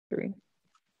3.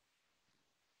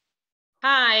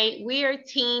 Hi, we are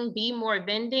Team Bmore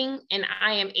Vending, and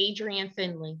I am Adrienne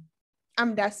Finley.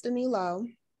 I'm Destiny Lowe.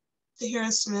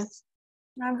 Tahira Smith.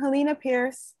 I'm Helena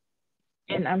Pierce.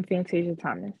 And I'm Fantasia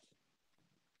Thomas.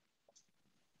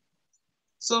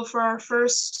 So for our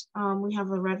first, we have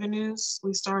the revenues.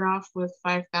 We start off with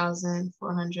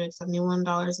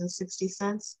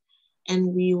 $5,471.60,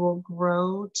 and we will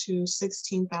grow to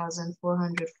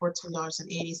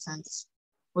 $16,414.80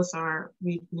 with our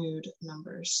renewed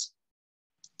numbers.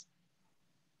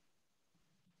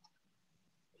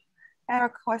 Our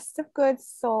cost of goods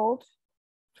sold,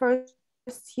 first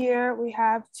year we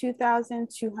have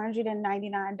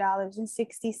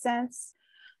 $2,299.60.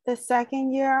 The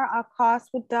second year our cost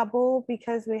would double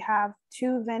because we have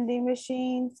 2 vending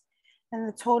machines, and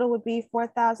the total would be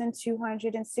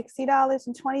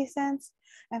 $4,260.20.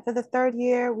 And for the third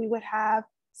year we would have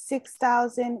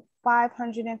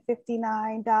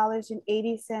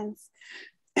 $6,559.80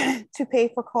 to pay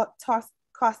for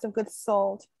cost of goods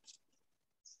sold.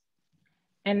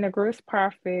 And the gross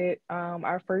profit,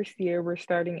 our first year, we're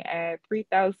starting at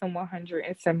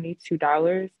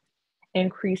 $3,172,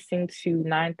 increasing to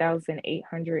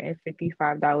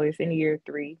 $9,855 in year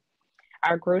 3.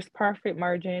 Our gross profit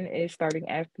margin is starting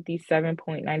at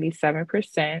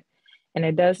 57.97%, and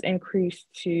it does increase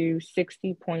to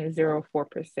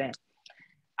 60.04%.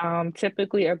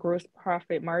 Typically, a gross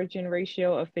profit margin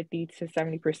ratio of 50 to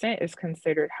 70% is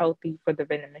considered healthy for the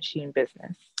vending machine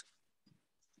business.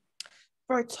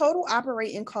 For total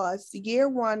operating costs, year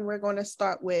 1, we're going to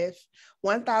start with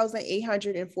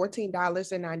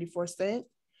 $1,814.94.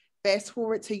 Fast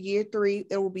forward to year 3,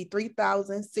 it will be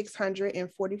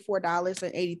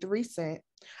 $3,644.83.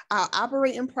 Our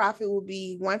operating profit will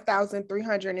be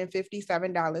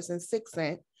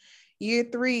 $1,357.06. Year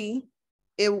 3,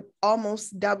 it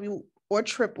almost double or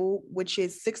triple, which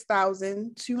is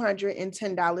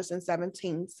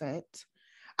 $6,210.17.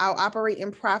 Our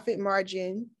operating profit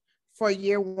margin for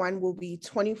year 1 will be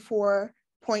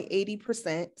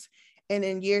 24.80%. And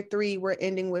in year 3, we're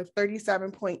ending with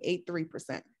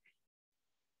 37.83%.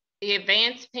 The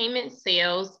advance payment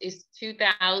sales is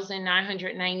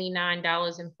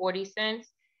 $2,999.40,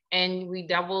 and we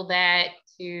double that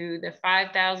to the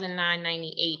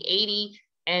 $5,998.80,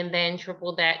 and then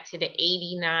triple that to the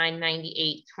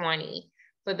 $89.98.20.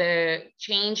 For the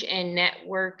change in net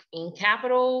working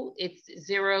capital, it's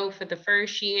 0 for the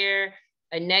first year,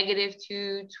 a negative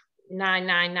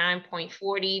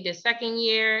 $2,999.40 the second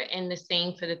year, and the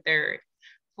same for the third.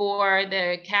 For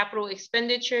the capital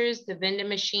expenditures, the vending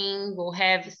machine will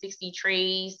have 60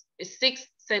 trays,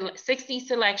 60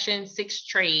 selections, 6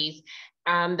 trays.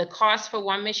 The cost for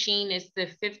one machine is the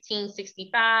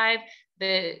 $1,565.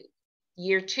 The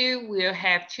year 2, we'll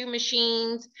have 2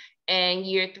 machines, and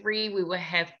year 3, we will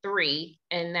have 3,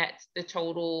 and that's the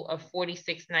total of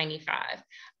 $46.95.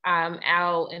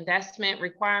 Our investment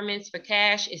requirements for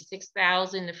cash is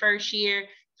 $6,000 the first year,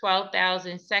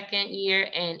 $12,000 second year,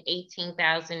 and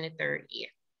 $18,000 the third year.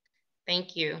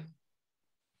 Thank you.